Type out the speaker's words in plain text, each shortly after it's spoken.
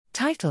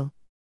Title: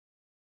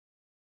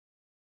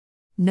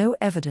 No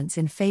evidence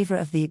in favor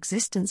of the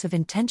existence of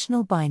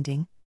intentional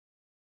binding.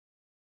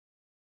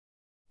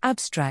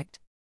 Abstract: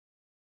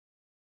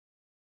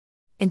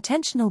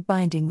 Intentional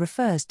binding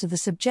refers to the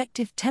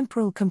subjective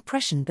temporal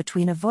compression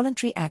between a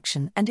voluntary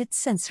action and its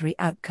sensory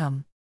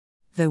outcome.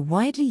 Though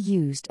widely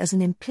used as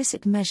an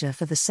implicit measure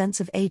for the sense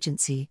of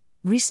agency,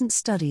 recent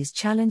studies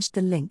challenged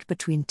the link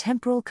between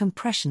temporal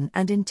compression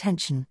and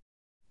intention.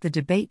 The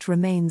debate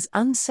remains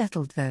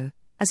unsettled though,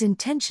 as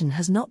intention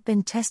has not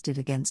been tested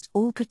against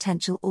all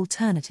potential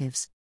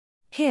alternatives.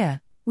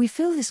 Here, we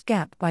fill this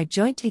gap by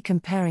jointly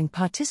comparing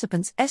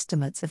participants'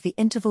 estimates of the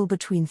interval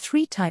between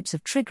three types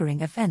of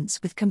triggering events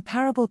with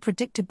comparable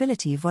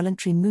predictability: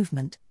 voluntary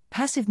movement,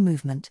 passive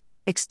movement,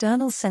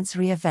 external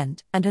sensory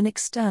event, and an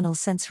external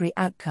sensory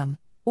outcome,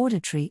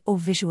 auditory or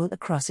visual,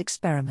 across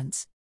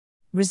experiments.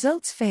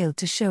 Results failed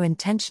to show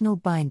intentional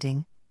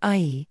binding,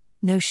 i.e.,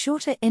 no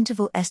shorter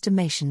interval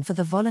estimation for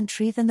the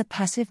voluntary than the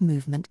passive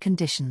movement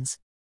conditions.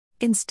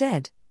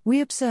 Instead, we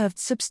observed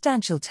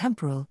substantial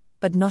temporal,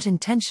 but not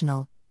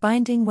intentional,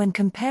 binding when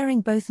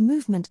comparing both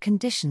movement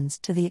conditions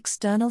to the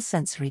external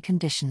sensory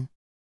condition.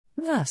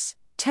 Thus,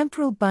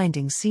 temporal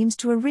binding seems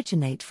to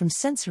originate from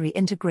sensory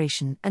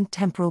integration and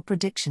temporal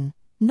prediction,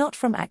 not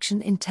from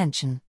action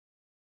intention.